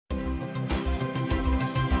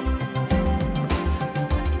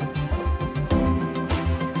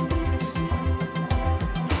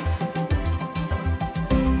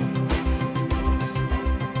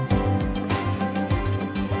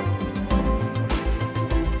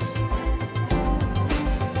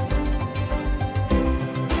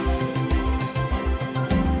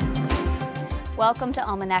Welcome to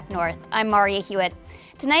Almanac North. I'm Maria Hewitt.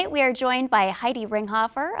 Tonight we are joined by Heidi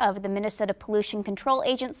Ringhofer of the Minnesota Pollution Control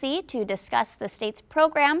Agency to discuss the state's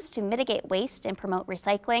programs to mitigate waste and promote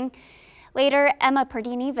recycling. Later, Emma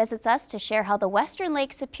Pardini visits us to share how the Western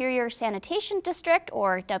Lake Superior Sanitation District,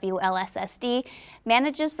 or WLSSD,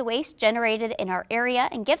 manages the waste generated in our area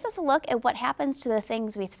and gives us a look at what happens to the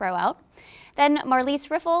things we throw out. Then Marlise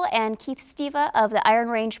Riffle and Keith Steva of the Iron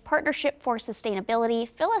Range Partnership for Sustainability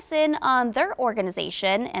fill us in on their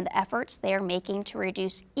organization and the efforts they are making to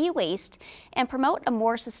reduce e-waste and promote a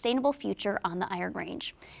more sustainable future on the Iron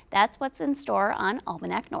Range. That's what's in store on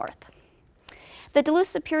Almanac North. The Duluth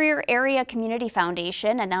Superior Area Community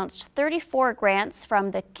Foundation announced 34 grants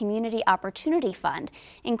from the Community Opportunity Fund,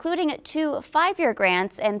 including 2 5-year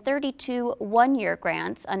grants and 32 one-year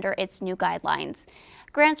grants under its new guidelines.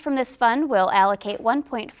 Grants from this fund will allocate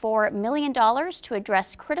 $1.4 million to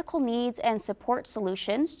address critical needs and support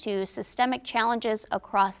solutions to systemic challenges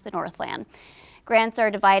across the Northland. Grants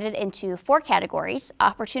are divided into 4 categories: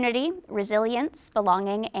 opportunity, resilience,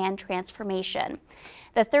 belonging, and transformation.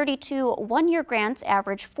 The 32 one-year grants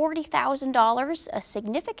average $40,000, a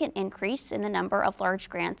significant increase in the number of large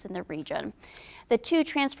grants in the region. The 2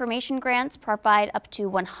 transformation grants provide up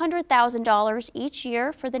to $100,000 each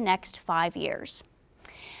year for the next 5 years.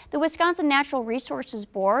 The Wisconsin Natural Resources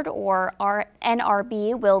Board, or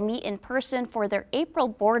NRB, will meet in person for their April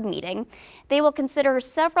board meeting. They will consider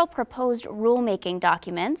several proposed rulemaking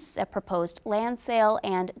documents, a proposed land sale,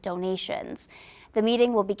 and donations. The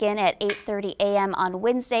meeting will begin at 8:30 a.m. on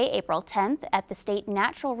Wednesday, April 10th at the State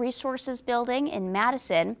Natural Resources Building in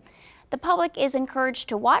Madison. The public is encouraged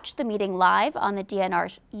to watch the meeting live on the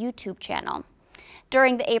DNR's YouTube channel.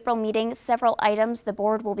 During the April meeting, several items the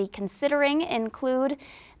board will be considering include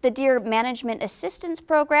the Deer Management Assistance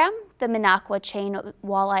Program, the Minocqua Chain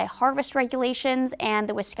Walleye Harvest Regulations, and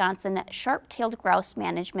the Wisconsin Sharp-tailed Grouse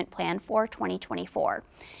Management Plan for 2024.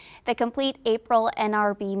 The complete April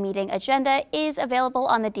NRB meeting agenda is available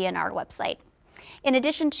on the DNR website. In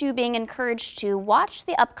addition to being encouraged to watch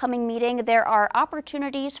the upcoming meeting, there are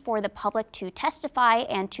opportunities for the public to testify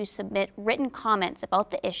and to submit written comments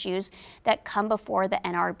about the issues that come before the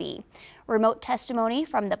NRB. Remote testimony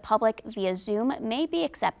from the public via Zoom may be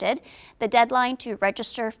accepted. The deadline to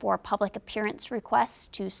register for public appearance requests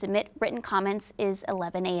to submit written comments is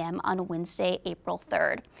 11 a.m. on Wednesday, April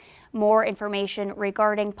 3rd. More information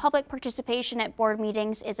regarding public participation at board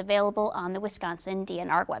meetings is available on the Wisconsin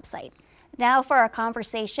DNR website. Now for our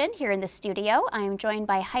conversation here in the studio, I am joined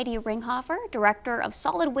by Heidi Ringhofer, Director of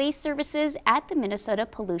Solid Waste Services at the Minnesota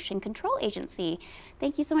Pollution Control Agency.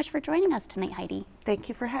 Thank you so much for joining us tonight, Heidi. Thank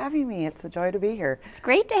you for having me. It's a joy to be here. It's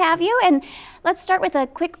great to have you. And let's start with a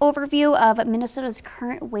quick overview of Minnesota's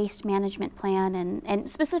current waste management plan and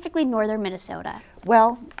specifically northern Minnesota.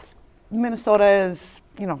 Well, Minnesota is,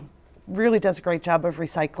 really does a great job of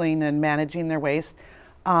recycling and managing their waste.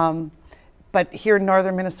 But here in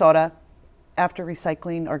northern Minnesota, after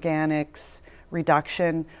recycling, organics,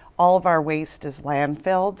 reduction, all of our waste is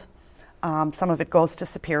landfilled. Some of it goes to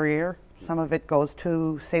Superior, some of it goes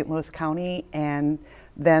to St. Louis County, and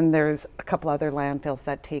then there's a couple other landfills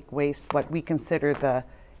that take waste, what we consider the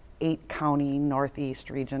 8-county Northeast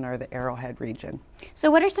region or the Arrowhead region.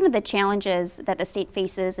 So what are some of the challenges that the state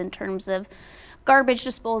faces in terms of garbage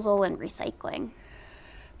disposal and recycling?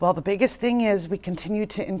 Well, the biggest thing is we continue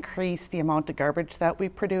to increase the amount of garbage that we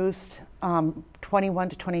produced. 21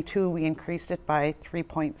 to 22, we increased it by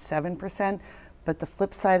 3.7%. But the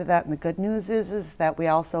flip side of that, and the good news is that we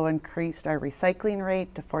also increased our recycling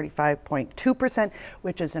rate to 45.2%,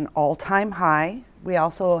 which is an all-time high. We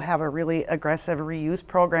also have a really aggressive reuse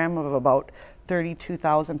program of about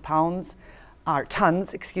 32,000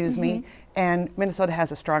 tons, excuse me. And Minnesota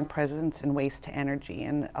has a strong presence in waste to energy,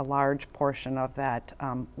 and a large portion of that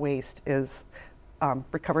waste is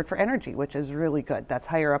recovered for energy, which is really good. That's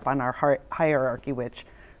higher up on our hierarchy, which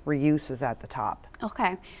reuse is at the top.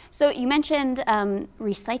 Okay, so you mentioned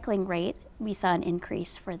recycling rate. We saw an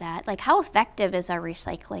increase for that. Like, how effective is our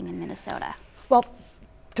recycling in Minnesota? Well,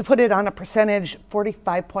 to put it on a percentage,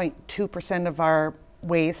 45.2% of our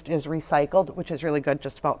waste is recycled, which is really good,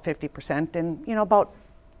 just about 50%. And, about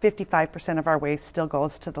 55% of our waste still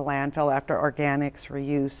goes to the landfill after organics,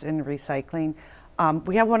 reuse, and recycling.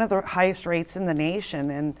 We have one of the highest rates in the nation,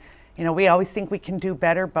 and we always think we can do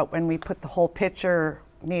better, but when we put the whole picture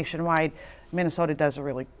nationwide, Minnesota does a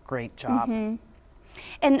really great job.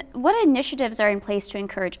 And what initiatives are in place to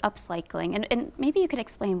encourage upcycling? And maybe you could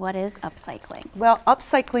explain what is upcycling? Well,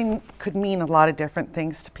 upcycling could mean a lot of different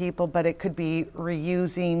things to people, but it could be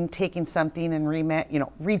reusing, taking something and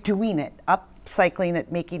redoing it, upcycling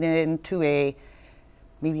it, making it into a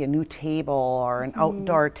maybe a new table or an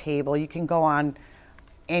outdoor table. You can go on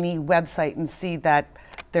any website and see that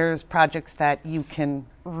there's projects that you can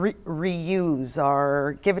reuse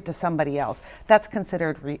or give it to somebody else. That's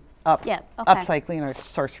considered upcycling or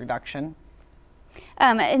source reduction.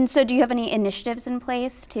 And so do you have any initiatives in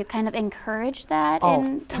place to kind of encourage that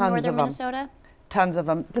in northern Minnesota? Tons of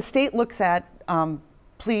them. The state looks at,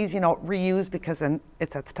 please, reuse, because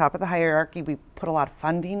it's at the top of the hierarchy. We put a lot of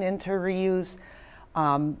funding into reuse.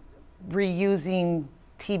 Reusing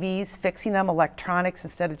TVs, fixing them, electronics,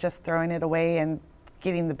 instead of just throwing it away and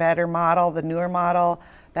getting the better model, the newer model,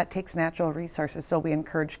 that takes natural resources. So we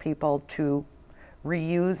encourage people to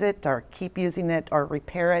reuse it or keep using it or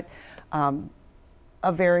repair it.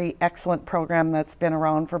 A very excellent program that's been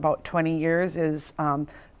around for about 20 years is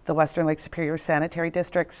the Western Lake Superior Sanitary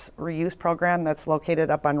District's reuse program that's located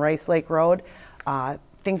up on Rice Lake Road.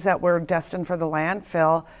 Things that were destined for the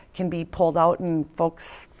landfill can be pulled out, and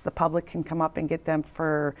folks, the public, can come up and get them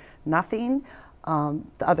for nothing.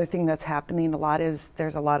 The other thing that's happening a lot is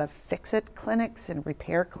there's a lot of fix-it clinics and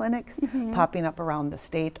repair clinics popping up around the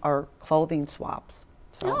state, or clothing swaps.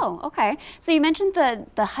 So. Oh, okay. So you mentioned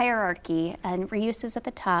the hierarchy, and reuse is at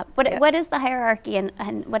the top. What is the hierarchy,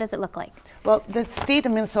 and what does it look like? Well, the state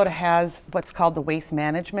of Minnesota has what's called the Waste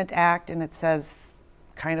Management Act, and it says,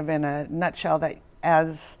 kind of in a nutshell, that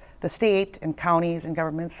as the state and counties and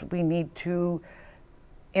governments, we need to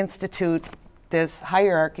institute this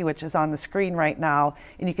hierarchy, which is on the screen right now,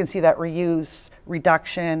 and you can see that reuse,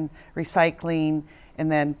 reduction, recycling,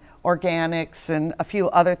 and then organics and a few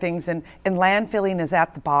other things, and landfilling is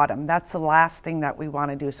at the bottom. That's the last thing that we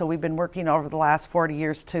want to do. So we've been working over the last 40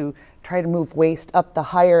 years to try to move waste up the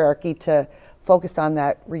hierarchy to focus on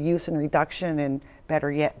that reuse and reduction, and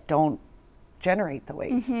better yet, don't generate the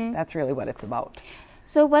waste. That's really what it's about.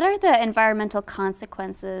 So what are the environmental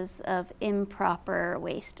consequences of improper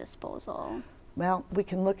waste disposal? Well, we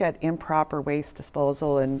can look at improper waste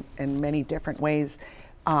disposal in many different ways.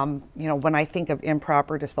 When I think of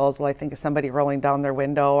improper disposal, I think of somebody rolling down their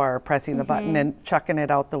window or pressing the button and chucking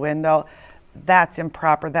it out the window. That's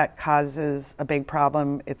improper. That causes a big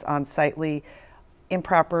problem. It's unsightly.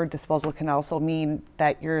 Improper disposal can also mean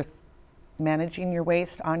that you're managing your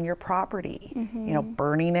waste on your property.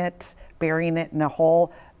 Burning it, burying it in a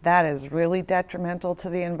hole, that is really detrimental to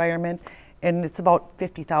the environment. And it's about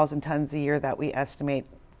 50,000 tons a year that we estimate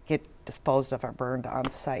get disposed of or burned on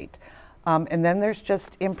site. And then there's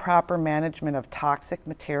just improper management of toxic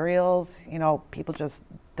materials. People just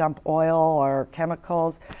dump oil or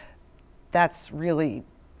chemicals. That's really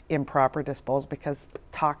improper disposal, because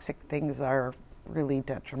toxic things are really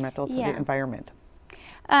detrimental to the environment.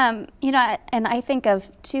 And I think of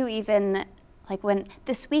too, even like when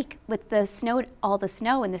this week with the snow, all the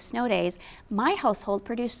snow and the snow days, my household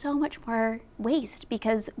produced so much more waste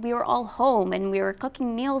because we were all home and we were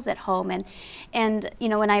cooking meals at home. And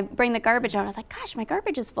when I bring the garbage out, I was like, gosh, my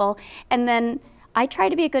garbage is full. And then I try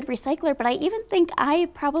to be a good recycler, but I even think I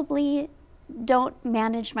probably don't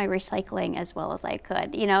manage my recycling as well as I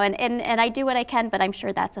could, and I do what I can, but I'm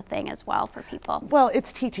sure that's a thing as well for people. Well,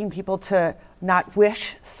 it's teaching people to not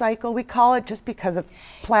wish cycle, we call it, just because it's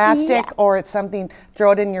plastic or it's something,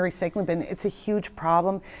 throw it in your recycling bin. It's a huge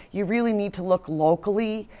problem. You really need to look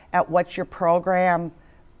locally at what your program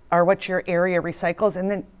or what your area recycles,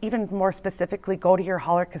 and then even more specifically, go to your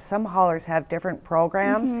hauler, because some haulers have different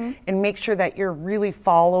programs, and make sure that you're really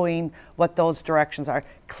following what those directions are.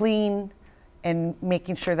 Clean, and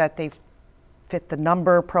making sure that they fit the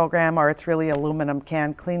number program, or it's really aluminum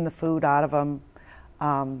can. Clean the food out of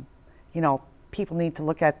them. People need to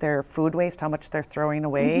look at their food waste, how much they're throwing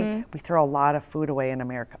away. We throw a lot of food away in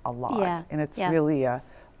America, a lot, and it's really a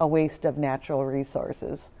waste of natural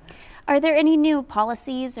resources. Are there any new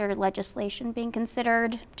policies or legislation being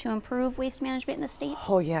considered to improve waste management in the state?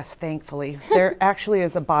 Oh yes, thankfully. There actually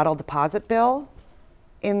is a bottle deposit bill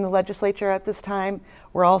in the legislature at this time.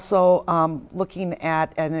 We're also looking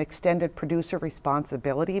at an extended producer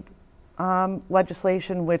responsibility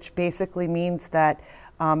legislation, which basically means that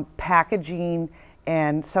packaging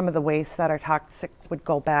and some of the wastes that are toxic would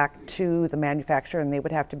go back to the manufacturer, and they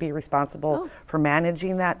would have to be responsible for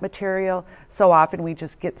managing that material. So often we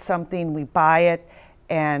just get something, we buy it,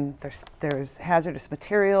 and there's hazardous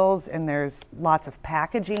materials and there's lots of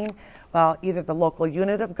packaging. Well, either the local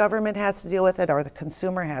unit of government has to deal with it or the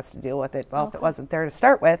consumer has to deal with it. Well, if it wasn't there to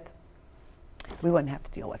start with, we wouldn't have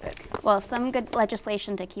to deal with it. Well, some good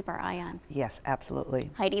legislation to keep our eye on. Yes,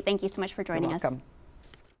 absolutely. Heidi, thank you so much for joining us. You're welcome.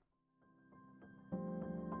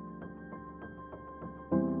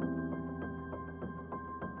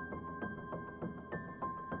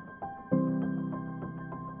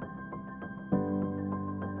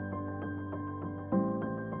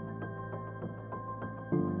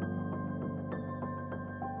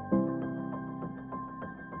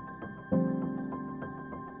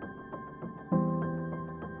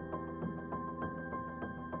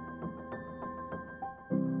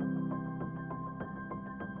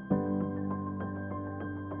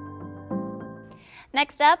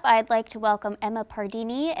 Next up, I'd like to welcome Emma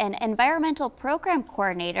Pardini, an Environmental Program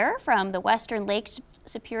Coordinator from the Western Lakes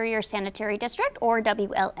Superior Sanitary District, or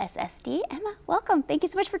WLSSD. Emma, welcome. Thank you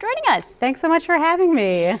so much for joining us. Thanks so much for having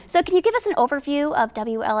me. So can you give us an overview of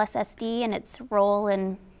WLSSD and its role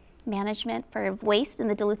in management for waste in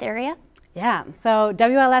the Duluth area? Yeah, so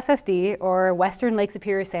WLSSD, or Western Lake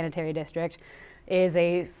Superior Sanitary District, is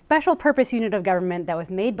a special purpose unit of government that was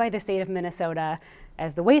made by the state of Minnesota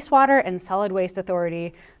as the wastewater and solid waste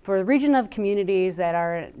authority for the region of communities that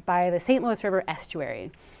are by the St. Louis River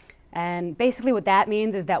estuary. And basically what that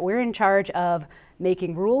means is that we're in charge of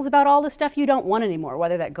making rules about all the stuff you don't want anymore,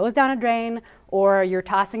 whether that goes down a drain or you're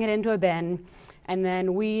tossing it into a bin. And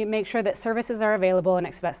then we make sure that services are available and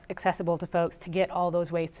accessible to folks to get all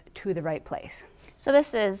those wastes to the right place. So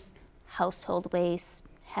this is household waste,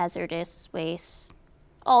 hazardous waste,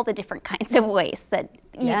 all the different kinds of waste that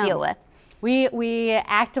you deal with. We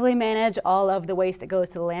actively manage all of the waste that goes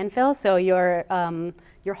to the landfill. So your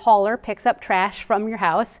hauler picks up trash from your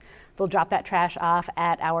house. They'll drop that trash off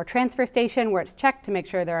at our transfer station where it's checked to make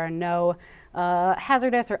sure there are no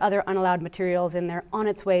hazardous or other unallowed materials in there on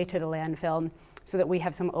its way to the landfill, so that we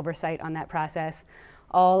have some oversight on that process.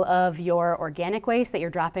 All of your organic waste that you're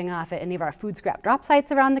dropping off at any of our food scrap drop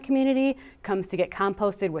sites around the community comes to get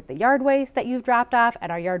composted with the yard waste that you've dropped off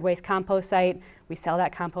at our yard waste compost site. We sell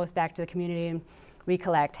that compost back to the community. We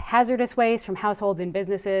collect hazardous waste from households and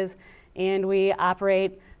businesses, and we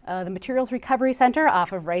operate the Materials Recovery Center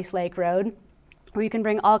off of Rice Lake Road, where you can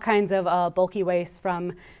bring all kinds of bulky waste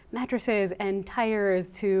from mattresses and tires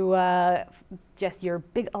to just your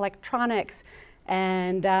big electronics.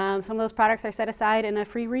 And some of those products are set aside in a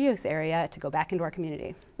free reuse area to go back into our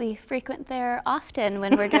community. We frequent there often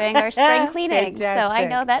when we're doing our spring cleaning, so I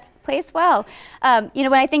know that place well. You know,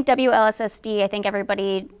 when I think WLSSD, I think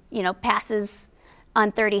everybody, you know, passes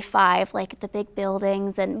on 35, like the big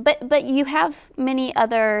buildings, and but you have many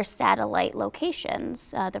other satellite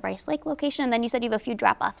locations, the Rice Lake location, and then you said you have a few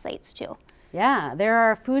drop-off sites too. Yeah, there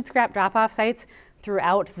are food scrap drop-off sites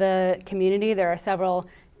throughout the community. There are several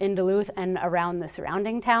in Duluth and around the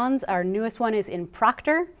surrounding towns. Our newest one is in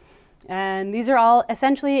Proctor. And these are all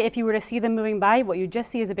essentially, if you were to see them moving by, what you just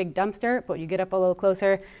see is a big dumpster, but you get up a little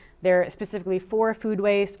closer, they're specifically for food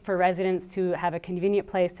waste, for residents to have a convenient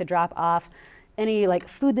place to drop off any like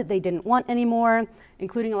food that they didn't want anymore,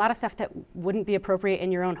 including a lot of stuff that wouldn't be appropriate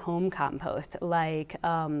in your own home compost, like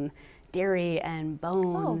dairy and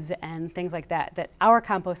bones and things like that, that our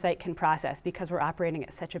compost site can process because we're operating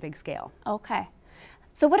at such a big scale. Okay.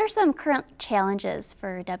 So what are some current challenges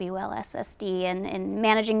for WLSSD in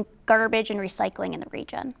managing garbage and recycling in the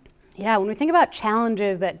region? Yeah, when we think about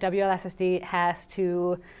challenges that WLSSD has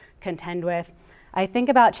to contend with, I think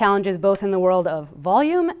about challenges both in the world of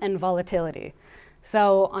volume and volatility.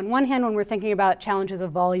 So on one hand, when we're thinking about challenges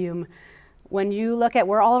of volume, when you look at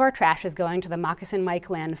where all of our trash is going to the Moccasin Mike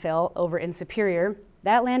landfill over in Superior,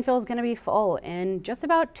 that landfill is going to be full in just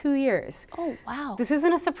about 2 years. Oh, wow. This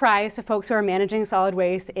isn't a surprise to folks who are managing solid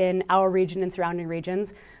waste in our region and surrounding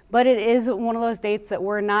regions, but it is one of those dates that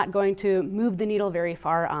we're not going to move the needle very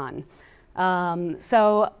far on.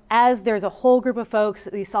 So as there's a whole group of folks,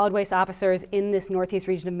 these solid waste officers in this northeast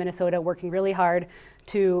region of Minnesota working really hard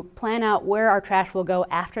to plan out where our trash will go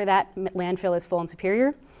after that landfill is full in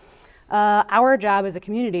Superior, our job as a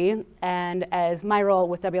community and as my role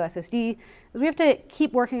with WLSSD is we have to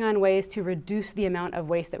keep working on ways to reduce the amount of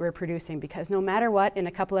waste that we're producing, because no matter what, in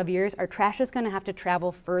a couple of years, our trash is going to have to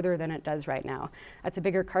travel further than it does right now. That's a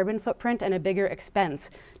bigger carbon footprint and a bigger expense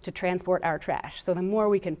to transport our trash. So the more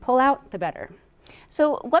we can pull out, the better.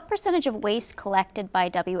 So what percentage of waste collected by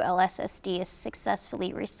WLSSD is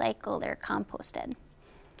successfully recycled or composted?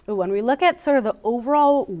 When we look at sort of the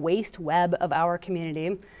overall waste web of our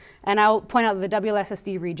community, and I'll point out that the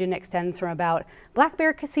WLSSD region extends from about Black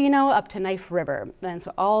Bear Casino up to Knife River, and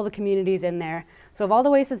so all the communities in there. So of all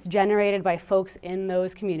the waste that's generated by folks in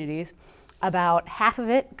those communities, about half of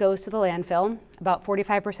it goes to the landfill. About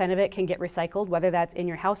 45% of it can get recycled, whether that's in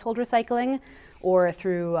your household recycling or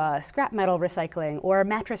through scrap metal recycling or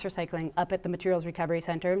mattress recycling up at the Materials Recovery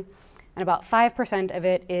Center. And about 5% of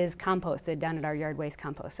it is composted down at our yard waste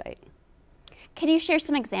compost site. Can you share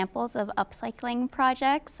some examples of upcycling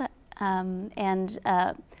projects and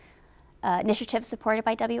initiatives supported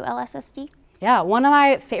by WLSSD? Yeah, one of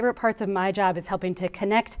my favorite parts of my job is helping to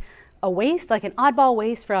connect a waste, like an oddball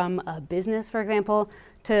waste from a business, for example,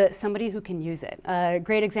 to somebody who can use it. A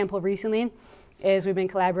great example recently is we've been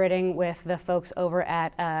collaborating with the folks over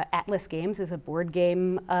at Atlas Games, is a board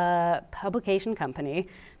game publication company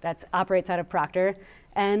that operates out of Proctor.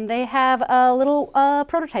 And they have a little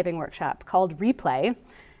prototyping workshop called Replay.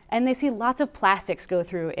 And they see lots of plastics go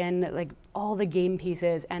through in like all the game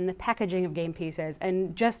pieces and the packaging of game pieces.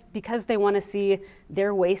 And just because they want to see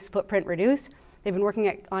their waste footprint reduced, they've been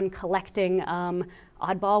working on collecting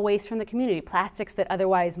oddball waste from the community, plastics that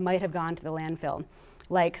otherwise might have gone to the landfill,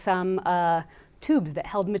 like some tubes that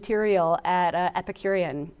held material at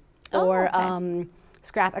Epicurean, or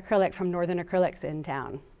scrap acrylic from Northern Acrylics in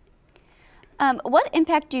town. What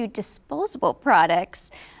impact do disposable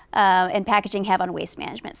products and packaging have on waste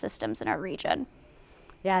management systems in our region?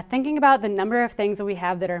 Yeah, thinking about the number of things that we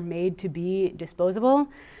have that are made to be disposable,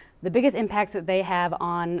 the biggest impacts that they have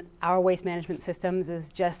on our waste management systems is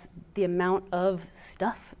just the amount of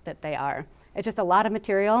stuff that they are. It's just a lot of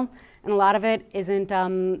material, and a lot of it isn't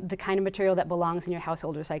the kind of material that belongs in your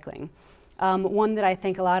household recycling. One that I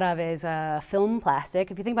think a lot of is film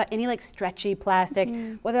plastic. If you think about any like stretchy plastic,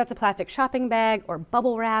 whether that's a plastic shopping bag or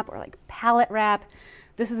bubble wrap or like pallet wrap,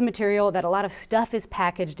 this is a material that a lot of stuff is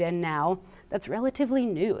packaged in now that's relatively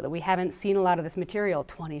new, that we haven't seen a lot of this material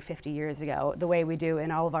 20, 50 years ago, the way we do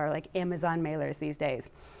in all of our like Amazon mailers these days.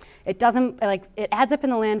 It doesn't, like, it adds up in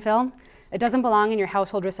the landfill. It doesn't belong in your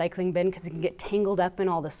household recycling bin because it can get tangled up in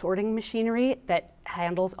all the sorting machinery that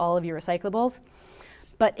handles all of your recyclables.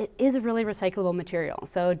 But it is a really recyclable material.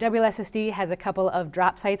 So WLSSD has a couple of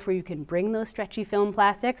drop sites where you can bring those stretchy film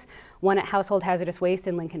plastics, one at Household Hazardous Waste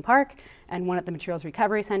in Lincoln Park and one at the Materials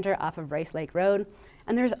Recovery Center off of Rice Lake Road.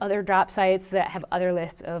 And there's other drop sites that have other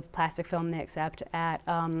lists of plastic film they accept at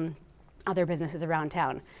other businesses around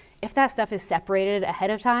town. If that stuff is separated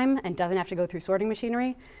ahead of time and doesn't have to go through sorting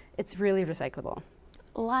machinery, it's really recyclable.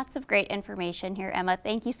 Lots of great information here, Emma.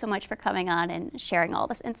 Thank you so much for coming on and sharing all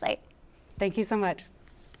this insight. Thank you so much.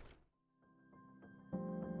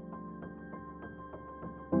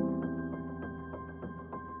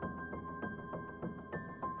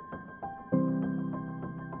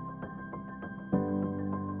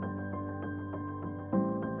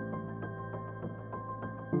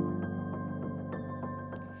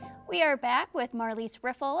 We are back with Marlise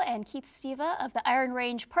Riffle and Keith Steva of the Iron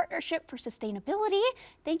Range Partnership for Sustainability.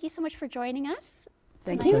 Thank you so much for joining us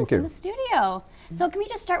Thank you. in the studio. So can we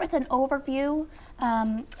just start with an overview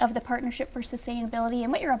of the Partnership for Sustainability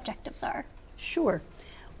and what your objectives are? Sure.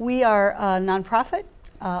 We are a nonprofit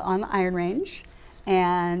on the Iron Range,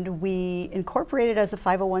 and we incorporated as a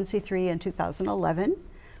 501c3 in 2011.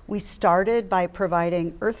 We started by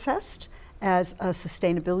providing Earthfest as a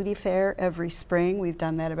sustainability fair every spring. We've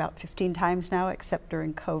done that about 15 times now, except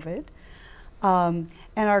during COVID. And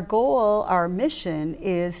our goal, our mission,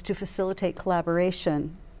 is to facilitate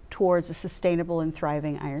collaboration towards a sustainable and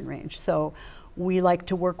thriving Iron Range. So we like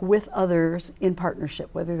to work with others in partnership,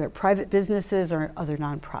 whether they're private businesses or other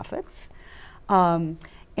nonprofits.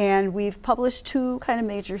 And we've published two kind of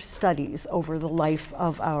major studies over the life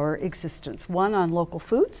of our existence. One on local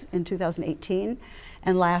foods in 2018,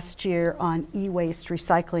 and last year on e-waste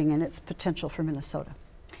recycling and its potential for Minnesota.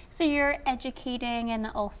 So you're educating and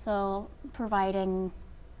also providing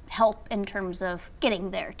help in terms of getting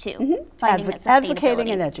there too. Advocating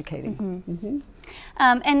and educating.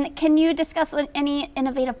 And can you discuss any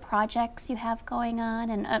innovative projects you have going on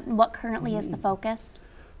and what currently is the focus?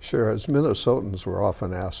 Sure. As Minnesotans, we're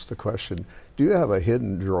often asked the question, do you have a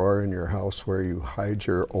hidden drawer in your house where you hide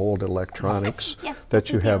your old electronics? Yes, that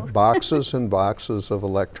you we have do. boxes and boxes of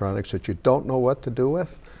electronics that you don't know what to do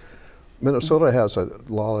with? Minnesota has a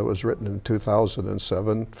law that was written in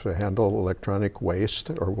 2007 to handle electronic waste,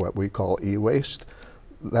 or what we call e-waste.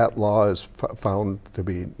 That law is found to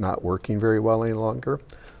be not working very well any longer.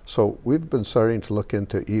 So we've been starting to look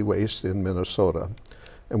into e-waste in Minnesota.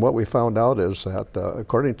 And what we found out is that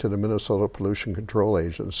according to the Minnesota Pollution Control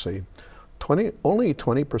Agency, only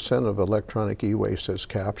 20% of electronic e-waste is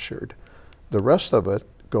captured. The rest of it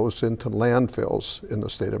goes into landfills in the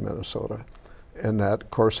state of Minnesota. And that, of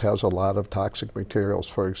course, has a lot of toxic materials.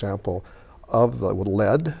 For example, of the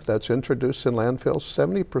lead that's introduced in landfills,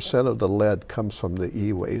 70% of the lead comes from the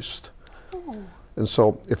e-waste. And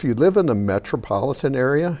so if you live in the metropolitan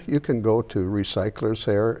area, you can go to recyclers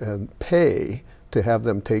there and pay to have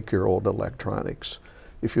them take your old electronics.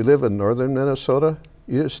 If you live in northern Minnesota,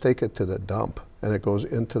 you just take it to the dump, and it goes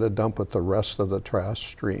into the dump with the rest of the trash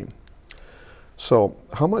stream. So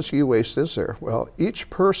how much e-waste is there? Well, each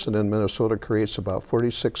person in Minnesota creates about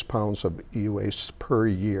 46 pounds of e-waste per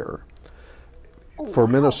year. For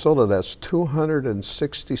Minnesota, that's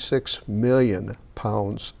 266 million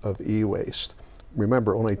pounds of e-waste.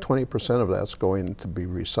 Remember, only 20% of that's going to be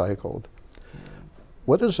recycled.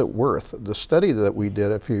 What is it worth? The study that we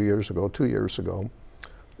did a few years ago, 2 years ago,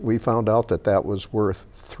 we found out that that was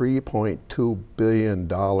worth $3.2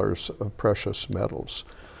 billion of precious metals.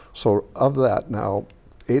 So of that now,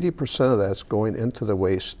 80% of that's going into the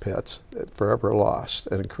waste pits, forever lost,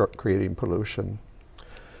 and creating pollution.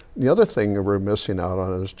 The other thing that we're missing out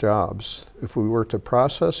on is jobs. If we were to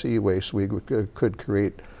process e-waste, we could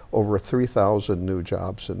create over 3,000 new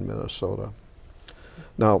jobs in Minnesota.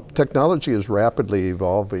 Now, technology is rapidly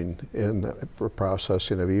evolving in the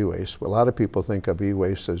processing of e-waste. A lot of people think of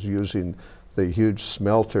e-waste as using the huge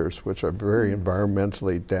smelters, which are very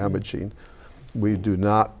environmentally damaging. We do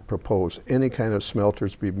not propose any kind of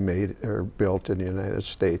smelters be made or built in the United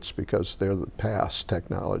States because they're the past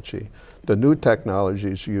technology. The new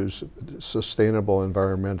technologies use sustainable,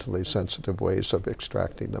 environmentally sensitive ways of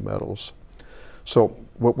extracting the metals. So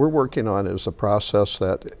what we're working on is a process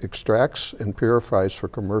that extracts and purifies for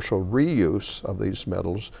commercial reuse of these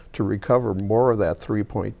metals to recover more of that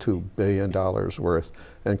 $3.2 billion worth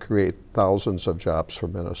and create thousands of jobs for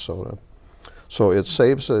Minnesota. So it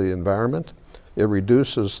saves the environment. It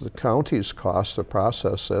reduces the county's cost to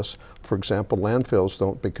process this. For example, landfills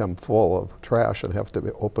don't become full of trash and have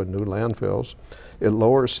to open new landfills. It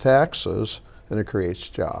lowers taxes and it creates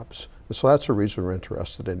jobs. And so that's the reason we're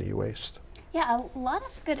interested in e-waste. Yeah, a lot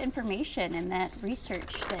of good information in that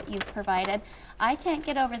research that you've provided. I can't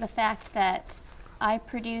get over the fact that I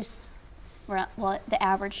produce, well, the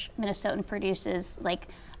average Minnesotan produces like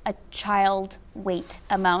a child weight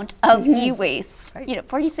amount of e-waste, Right. you know,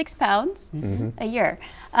 46 pounds a year.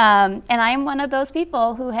 And I'm one of those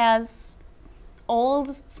people who has old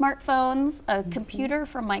smartphones, a computer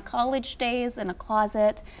from my college days in a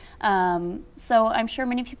closet. So I'm sure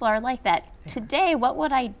many people are like that. Today, what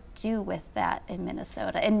would I do with that in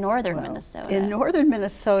Minnesota, in northern Minnesota? In northern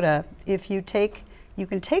Minnesota, if you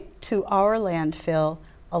can take to our landfill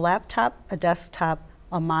a laptop, a desktop,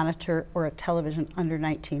 a monitor, or a television under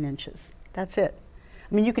 19 inches. That's it.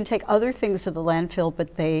 I mean, you can take other things to the landfill,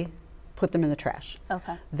 but they put them in the trash.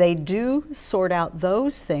 Okay. They do sort out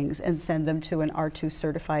those things and send them to an R2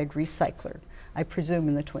 certified recycler, I presume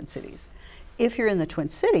in the Twin Cities. If you're in the Twin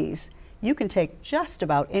Cities, you can take just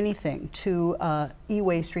about anything to an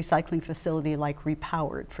e-waste recycling facility like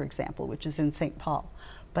Repowered, for example, which is in St. Paul.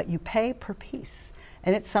 But you pay per piece,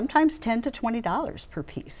 and it's sometimes $10 to $20 per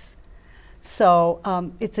piece. So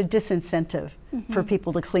it's a disincentive for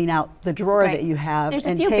people to clean out the drawer that you have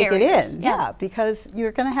and take it in. Yeah, because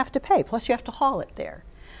you're going to have to pay. Plus, you have to haul it there.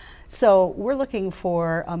 So we're looking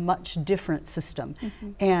for a much different system.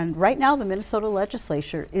 And right now, the Minnesota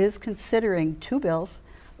legislature is considering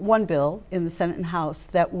one bill in the Senate and House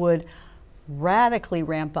that would radically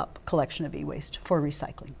ramp up collection of e-waste for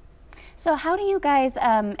recycling. So how do you guys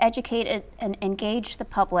educate and engage the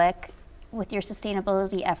public with your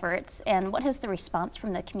sustainability efforts, and what has the response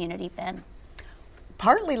from the community been?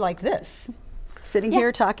 Partly like this, sitting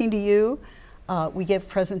here talking to you. We give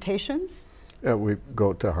presentations. Yeah, we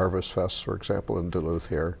go to Harvest Fest, for example, in Duluth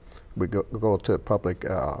here. We go to public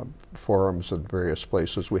forums in various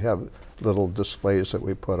places. We have little displays that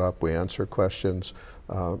we put up. We answer questions.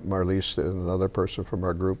 Marlise and another person from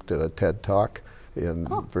our group did a TED Talk in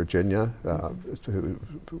Virginia, a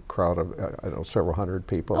crowd of, I don't know, several hundred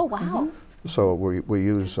people. Oh, wow. So we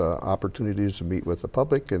use opportunities to meet with the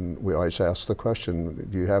public, and we always ask the question,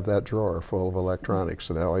 do you have that drawer full of electronics?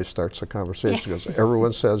 And that always starts a conversation because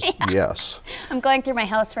everyone says yes. I'm going through my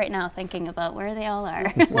house right now thinking about where they all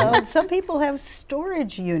are. Well, some people have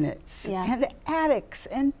storage units and attics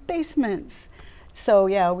and basements. So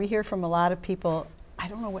yeah, we hear from a lot of people, I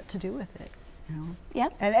don't know what to do with it. You know?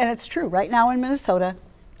 Yep. And it's true, right now in Minnesota,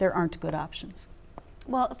 there aren't good options.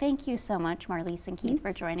 Well, thank you so much, Marlise and Keith,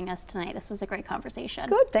 for joining us tonight. This was a great conversation.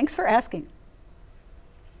 Good, thanks for asking.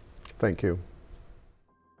 Thank you.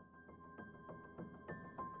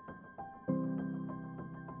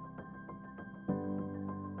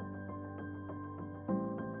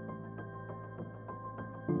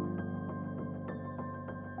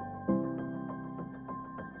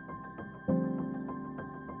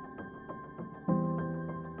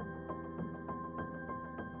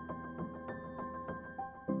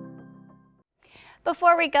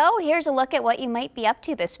 Before we go, here's a look at what you might be up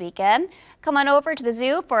to this weekend. Come on over to the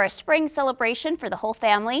zoo for a spring celebration for the whole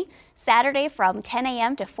family. Saturday from 10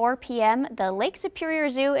 a.m. to 4 p.m., the Lake Superior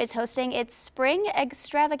Zoo is hosting its Spring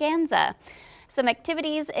Extravaganza. Some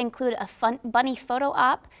activities include a fun bunny photo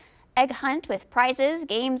op, egg hunt with prizes,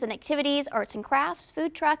 games and activities, arts and crafts,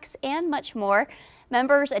 food trucks, and much more.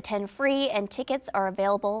 Members attend free and tickets are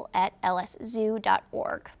available at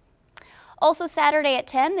lszoo.org. Also Saturday at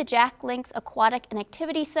 10, the Jack Link's Aquatic and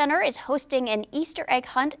Activity Center is hosting an Easter egg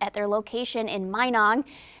hunt at their location in Minong.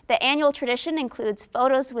 The annual tradition includes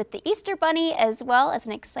photos with the Easter Bunny as well as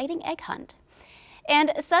an exciting egg hunt.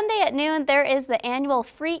 And Sunday at noon, there is the annual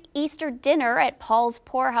free Easter dinner at Paul's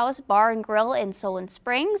Poorhouse Bar and Grill in Solon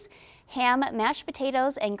Springs. Ham, mashed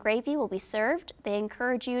potatoes, and gravy will be served. They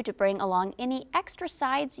encourage you to bring along any extra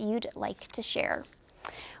sides you'd like to share.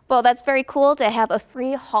 Well, that's very cool to have a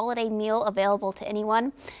free holiday meal available to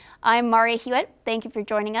anyone. I'm Maria Hewitt. Thank you for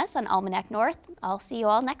joining us on Almanac North. I'll see you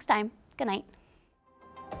all next time. Good night.